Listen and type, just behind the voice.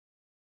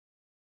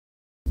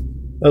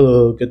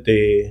Hello, good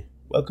day.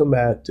 Welcome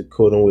back to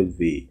Coding with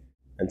V.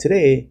 And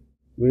today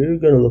we're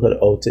going to look at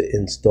how to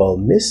install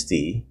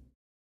Msty,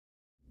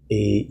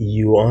 a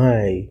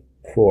UI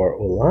for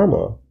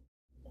Ollama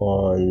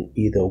on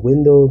either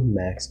Windows,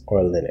 Mac,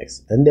 or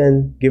Linux, and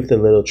then give it a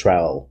little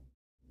trial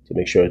to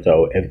make sure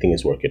that everything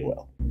is working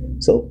well.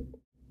 So,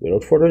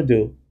 without further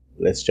ado,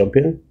 let's jump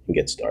in and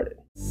get started.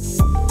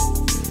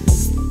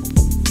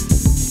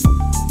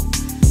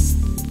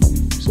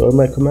 So in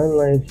my command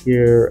line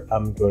here,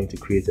 I'm going to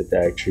create a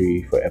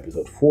directory for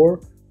episode 4.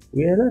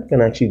 We are not going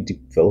to actually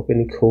develop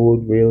any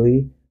code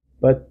really,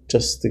 but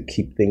just to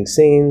keep things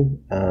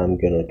sane, I'm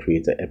going to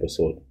create an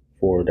episode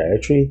 4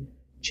 directory,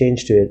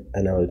 change to it,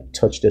 and I'll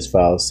touch this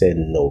file, say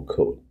no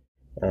code.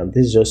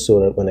 This is just so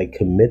that when I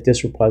commit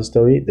this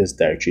repository, this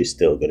directory is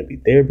still going to be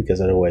there,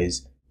 because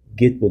otherwise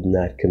Git would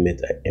not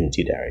commit an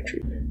empty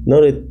directory.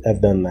 Now that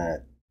I've done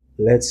that,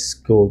 let's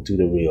go do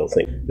the real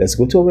thing. Let's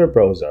go to our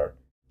browser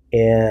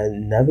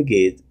and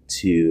navigate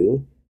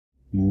to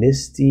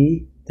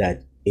msty.app.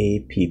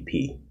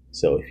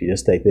 So if you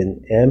just type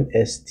in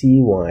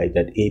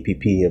msty.app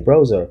in your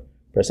browser,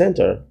 press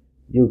enter,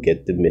 you'll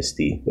get the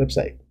Msty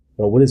website.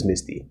 Now, what is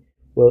Msty?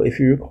 Well, if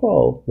you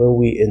recall, when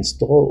we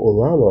install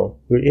Ollama,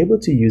 we're able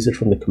to use it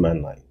from the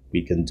command line.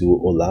 We can do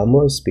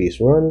Ollama space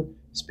run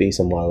space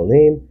a model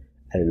name,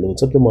 and it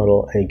loads up the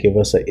model and give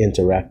us an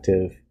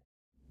interactive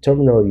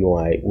terminal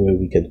UI where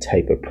we can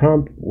type a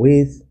prompt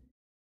with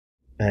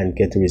and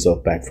get the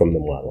result back from the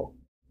model.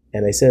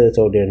 And I said that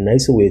there's a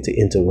nicer way to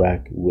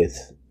interact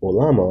with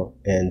Ollama,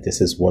 and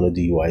this is one of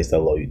the UIs that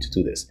allow you to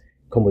do this.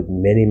 Come with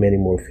many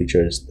more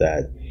features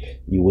that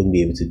you wouldn't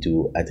be able to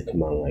do at the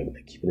command line,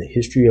 like keeping a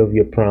history of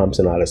your prompts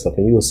and all that stuff,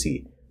 and you will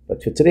see.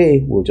 But for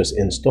today, we'll just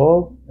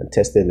install and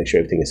test it and make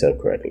sure everything is set up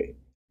correctly.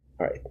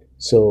 All right,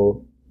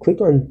 so click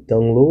on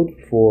download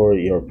for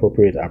your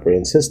appropriate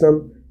operating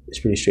system. It's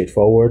pretty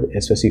straightforward,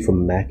 especially for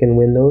Mac and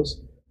Windows.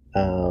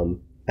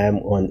 I'm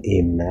on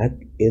a Mac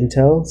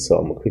Intel, so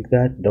I'm gonna click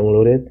that,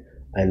 download it,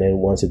 and then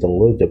once it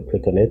downloads, double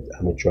click on it.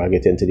 I'm gonna drag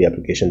it into the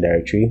application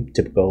directory,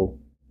 typical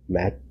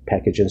Mac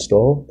package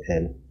install,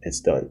 and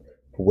it's done.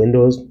 For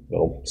Windows,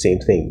 well, same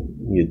thing.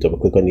 You double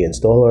click on the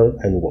installer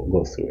and we'll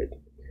go through it.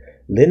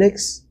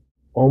 Linux,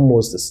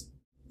 almost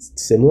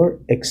similar,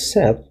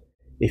 except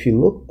if you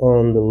look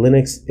on the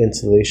Linux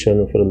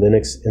installation for the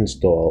Linux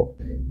install,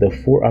 the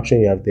 4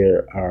 options you have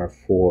there are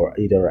for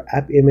either an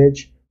app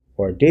image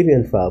or a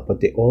Debian file,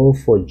 but they're all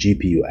for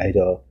GPU,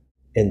 either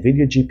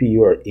NVIDIA GPU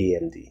or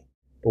AMD.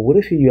 But what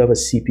if you have a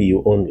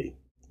CPU only?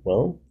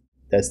 Well,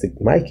 that's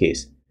my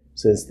case.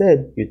 So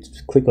instead, you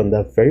click on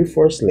that very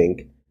first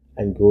link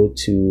and go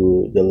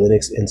to the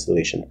Linux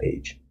installation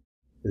page.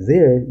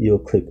 There, you'll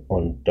click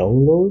on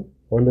download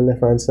on the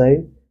left-hand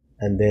side,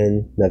 and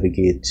then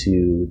navigate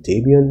to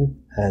Debian,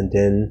 and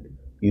then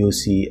you'll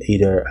see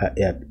either an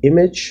app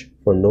image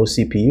for no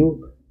CPU.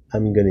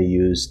 I'm going to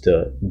use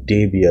the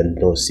Debian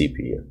no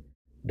CPU.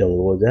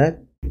 Download that,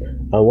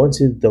 and once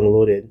it's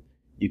downloaded,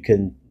 you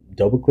can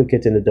double click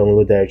it in the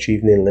download directory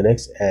even in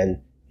Linux,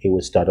 and it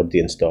will start up the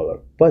installer.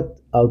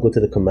 But I'll go to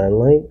the command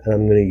line and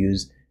I'm going to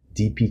use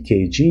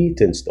dpkg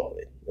to install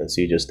it. And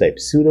so you just type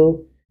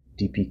sudo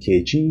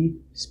dpkg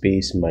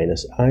space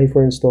 -i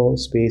for install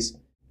space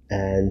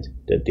and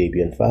the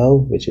Debian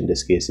file, which in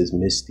this case is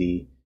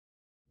Msty,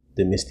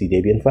 the Msty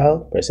Debian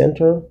file. Press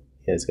enter,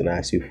 and it's going to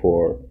ask you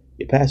for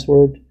your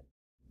password,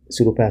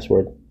 sudo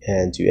password,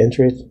 and you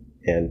enter it,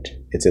 and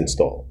it's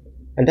installed.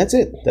 And that's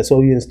it. That's how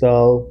you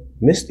install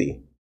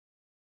Msty.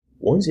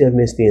 Once you have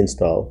Msty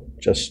installed,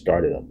 just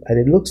start it up. And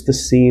it looks the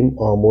same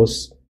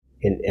almost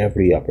in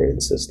every operating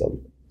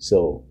system.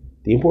 So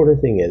the important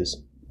thing is,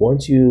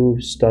 once you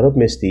start up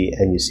Msty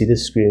and you see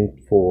this screen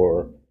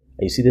for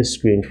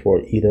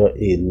either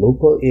a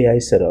local AI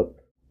setup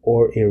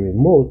or a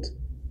remote,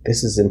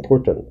 this is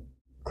important.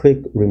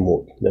 Click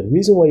remote. Now, the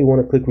reason why you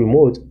want to click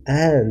remote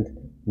and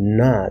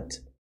not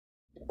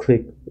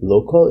click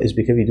local is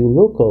because if you do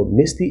local,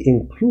 Msty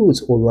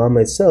includes Ollama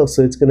itself,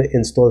 so it's going to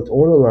install its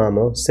own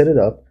Ollama, set it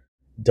up,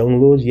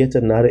 download yet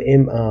another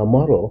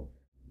model,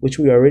 which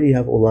we already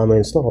have Ollama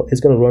installed.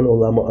 It's going to run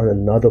Ollama on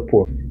another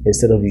port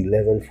instead of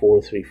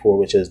 11.4.3.4,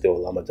 which is the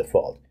Ollama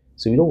default.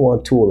 So we don't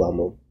want 2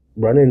 Ollama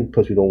running,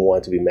 because we don't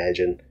want to be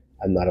managing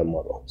another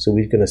model. So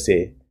we're going to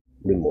say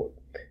remote.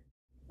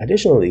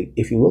 Additionally,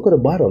 if you look at the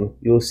bottom,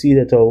 you'll see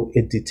that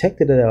it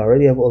detected that I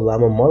already have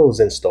Ollama models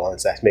installed, and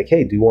it's asking me,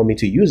 hey, do you want me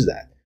to use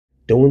that?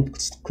 Don't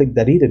click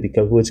that either,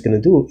 because what it's going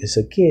to do is,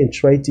 again,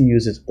 try to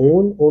use its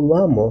own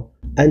Ollama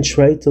and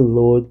try to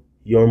load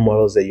your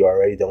models that you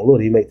already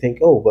downloaded. You might think,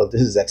 oh, well,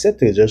 this is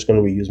accepted, it's just going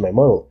to reuse my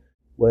model.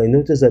 Well, I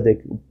noticed that there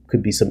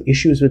could be some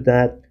issues with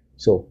that.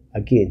 So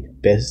again,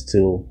 best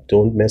to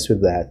don't mess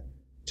with that.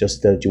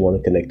 Just that you want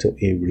to connect to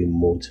a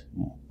remote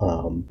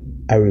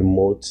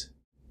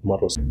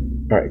model.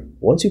 All right,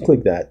 once you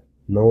click that,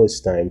 now it's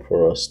time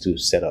for us to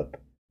set up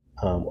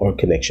our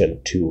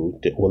connection to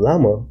the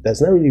Ollama.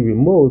 That's not really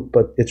remote,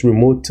 but it's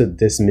remote to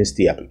this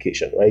Msty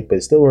application, right? But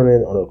it's still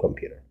running on our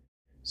computer.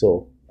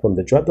 So from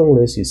the drop-down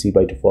list, you see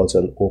by default it's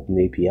an Open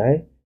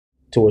API.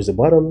 towards the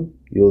bottom,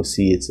 you'll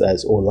see it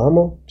as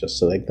Ollama. Just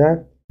select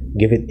that.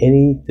 Give it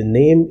the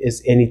name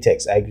is any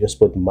text. I just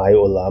put my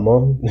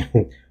Ollama,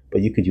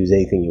 but you could use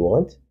anything you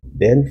want.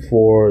 Then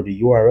for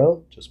the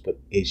URL, just put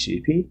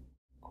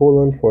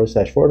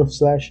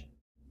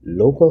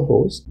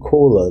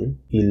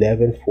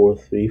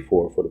http://localhost:11434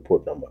 for the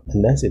port number.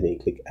 And that's it. Then you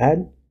click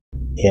add,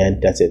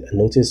 and that's it. And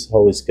notice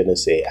how it's going to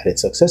say added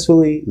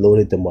successfully,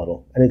 loaded the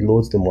model, and it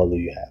loads the model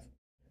you have.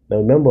 Now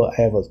remember, I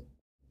have a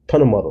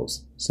ton of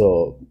models,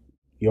 so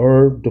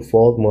your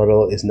default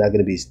model is not going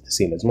to be the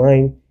same as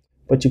mine,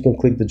 but you can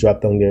click the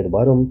drop down there at the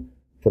bottom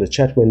for the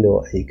chat window,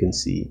 and you can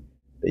see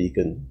that you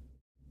can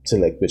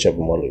select whichever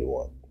model you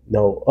want.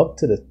 Now up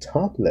to the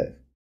top left,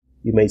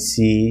 you might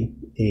see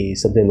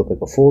something look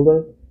like a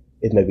folder.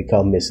 It might be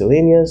called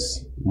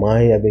miscellaneous.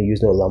 Mine, I've been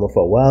using Ollama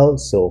for a while,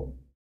 so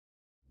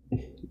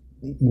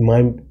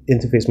my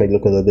interface might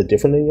look a little bit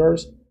different than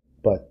yours,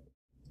 but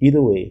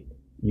either way,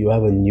 you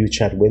have a new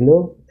chat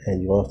window and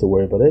you don't have to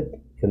worry about it.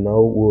 For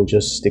now, we'll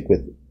just stick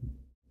with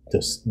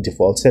the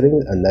default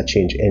settings and not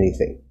change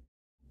anything.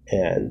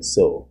 And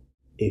so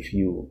if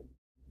you,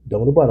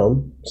 down the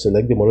bottom,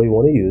 select the model you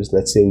want to use.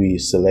 Let's say we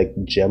select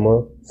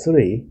Gemma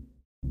 3,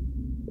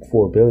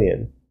 4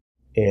 billion,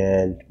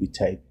 and we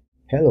type,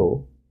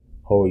 hello,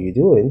 how are you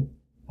doing?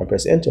 And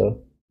press enter.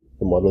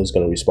 The model is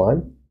going to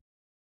respond.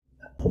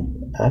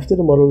 After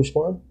the model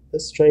responds,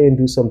 let's try and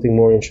do something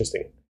more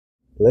interesting.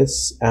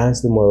 Let's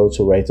ask the model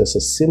to write us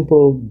a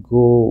simple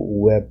Go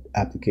web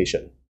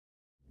application.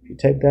 If you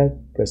type that,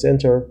 press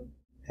enter,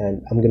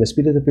 and I'm going to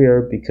speed it up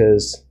here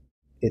because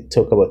it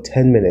took about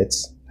 10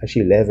 minutes,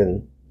 actually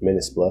 11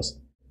 minutes plus.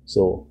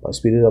 So I'll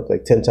speed it up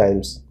like 10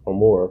 times or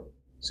more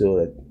so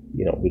that,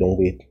 we don't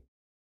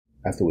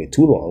have to wait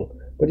too long.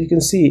 But you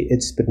can see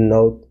it's spitting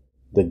out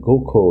the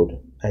Go code.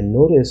 And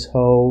notice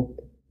how,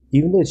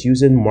 even though it's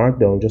using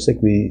Markdown, just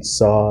like we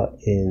saw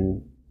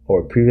in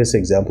our previous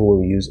example where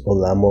we used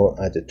Ollama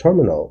at the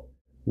terminal,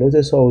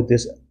 notice how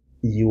this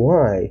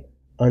UI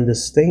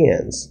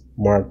understands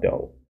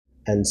Markdown.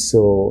 And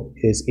so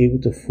is able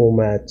to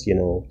format,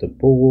 the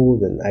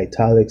bold and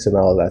italics and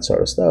all that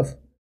sort of stuff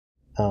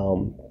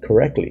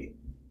correctly,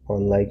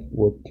 unlike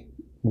what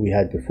we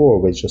had before,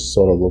 which just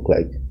sort of looked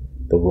like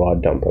the raw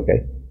dump,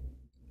 okay?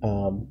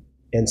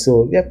 And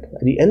so, yep,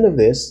 at the end of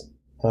this,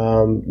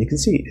 you can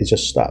see it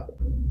just stopped.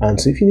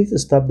 So if you need to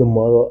stop the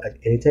model at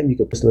any time, you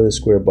can press the little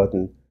square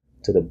button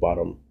to the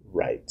bottom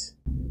right.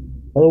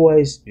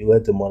 Otherwise, you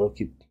let the model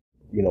keep,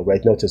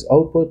 write out its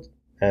output,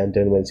 and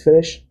then when it's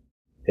finished,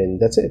 then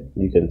that's it.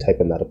 You can type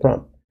another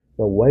prompt.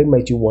 Now, why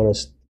might you want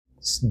to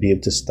be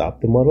able to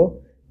stop the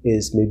model?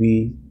 Is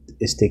maybe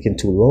it's taking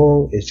too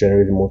long, it's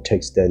generating more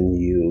text than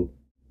you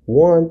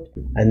want,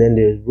 and then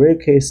there's rare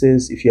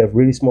cases if you have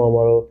really small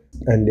model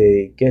and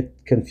they get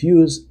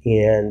confused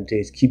and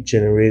they keep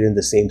generating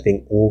the same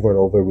thing over and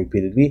over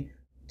repeatedly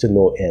to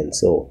no end.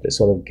 So they're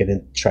sort of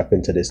getting trapped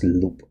into this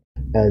loop.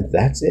 And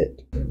that's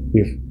it.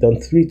 We've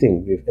done 3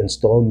 things. We've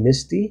installed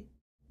Msty,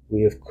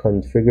 we have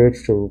configured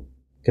to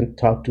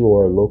talk to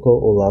our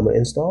local Ollama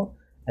install,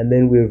 and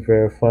then we've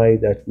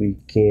verified that we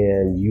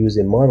can use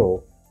a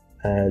model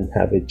and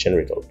have it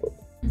generate output.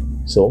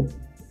 So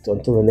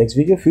until the next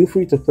video, feel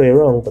free to play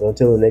around, but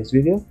until the next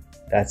video,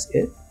 that's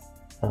it.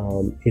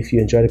 If you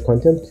enjoy the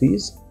content,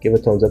 please give a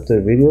thumbs up to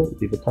the video,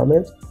 leave a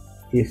comment.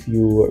 If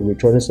you are a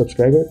returning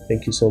subscriber,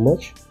 thank you so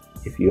much.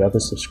 If you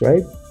haven't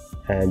subscribed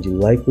and you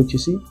like what you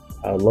see,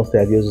 I would love to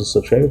have you as a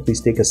subscriber.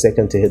 Please take a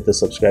second to hit the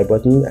subscribe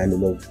button and the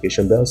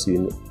notification bell so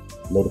you're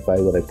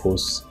notified when I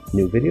post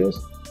new videos.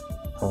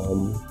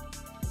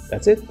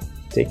 That's it.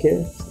 Take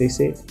care, stay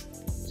safe.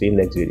 See you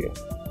next video.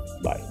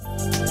 Bye.